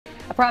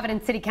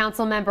Providence City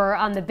Council member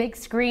on the big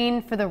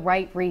screen for the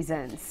right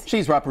reasons.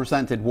 She's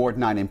represented Ward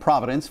 9 in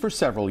Providence for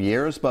several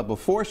years, but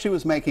before she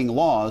was making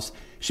laws,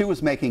 she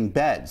was making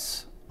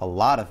beds. A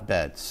lot of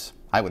beds.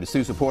 Eyewitness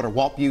News reporter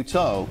Walt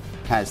Buteau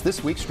has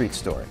this week's street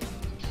story.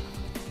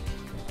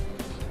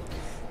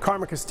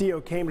 Carmen Castillo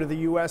came to the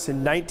U.S. in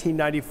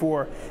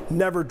 1994,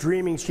 never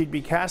dreaming she'd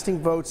be casting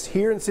votes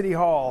here in City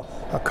Hall,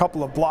 a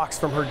couple of blocks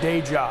from her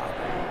day job.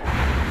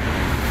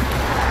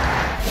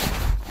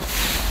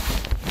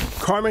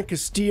 Carmen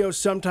Castillo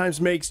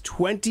sometimes makes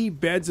 20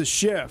 beds a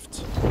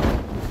shift.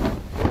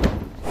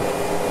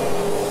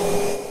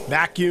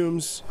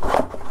 Vacuums,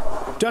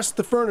 dusts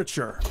the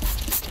furniture,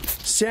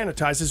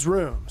 sanitizes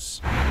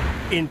rooms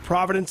in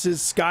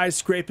Providence's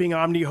skyscraping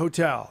Omni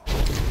Hotel.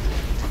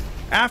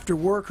 After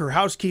work, her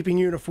housekeeping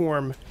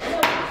uniform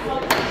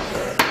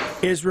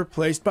is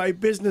replaced by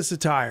business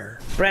attire.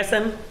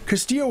 Present.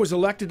 Castillo was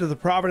elected to the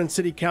Providence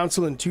City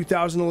Council in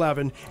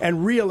 2011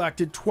 and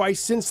re-elected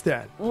twice since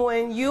then.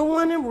 When you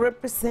want to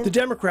represent... The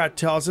Democrat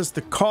tells us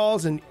the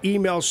calls and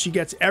emails she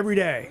gets every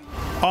day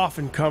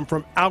often come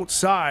from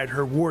outside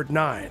her Ward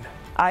 9.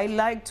 I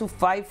like to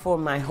fight for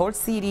my whole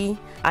city.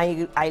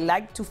 I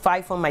like to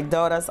fight for my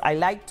daughters. I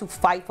like to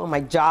fight for my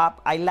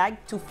job. I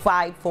like to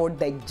fight for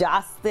the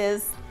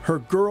justice. Her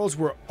girls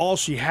were all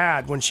she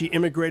had when she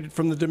immigrated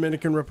from the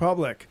Dominican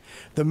Republic.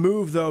 The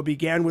move, though,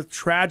 began with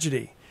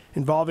tragedy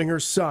involving her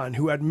son,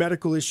 who had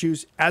medical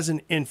issues as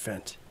an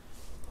infant.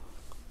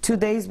 2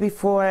 days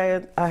before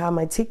I had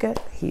my ticket,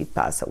 he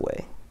passed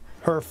away.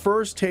 Her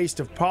first taste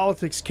of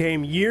politics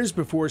came years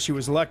before she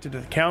was elected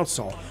to the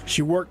council.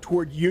 She worked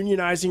toward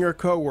unionizing her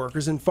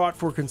co-workers and fought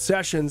for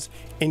concessions,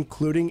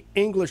 including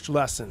English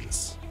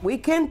lessons. We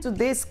came to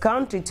this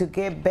country to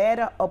get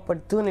better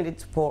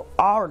opportunities for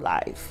our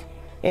life.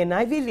 And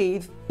I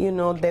believe,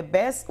 the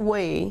best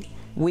way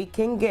we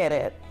can get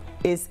it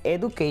is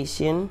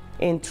education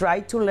and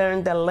try to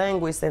learn the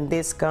language in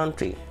this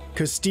country.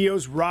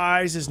 Castillo's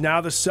rise is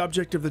now the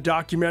subject of the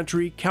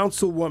documentary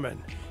Councilwoman.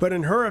 But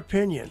in her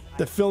opinion,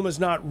 the film is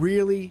not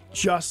really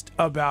just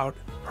about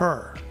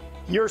her.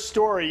 Your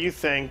story, you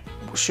think,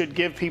 should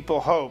give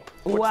people hope.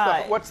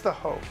 What's the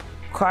hope?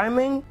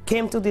 Carmen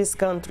came to this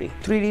country,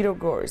 3 little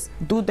girls,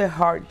 do the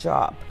hard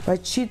job,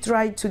 but she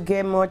tried to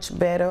get much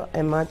better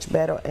and much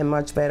better and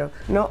much better,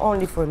 not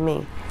only for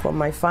me, for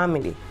my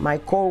family, my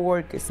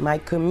co-workers, my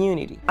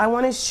community. I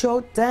want to show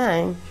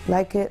them,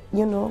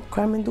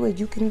 Carmen do it,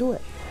 you can do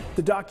it.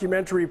 The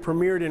documentary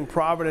premiered in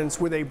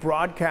Providence with a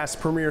broadcast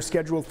premiere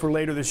scheduled for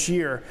later this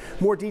year.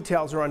 More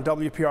details are on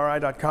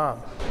WPRI.com.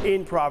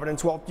 In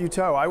Providence, Walt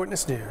Buteau,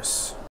 Eyewitness News.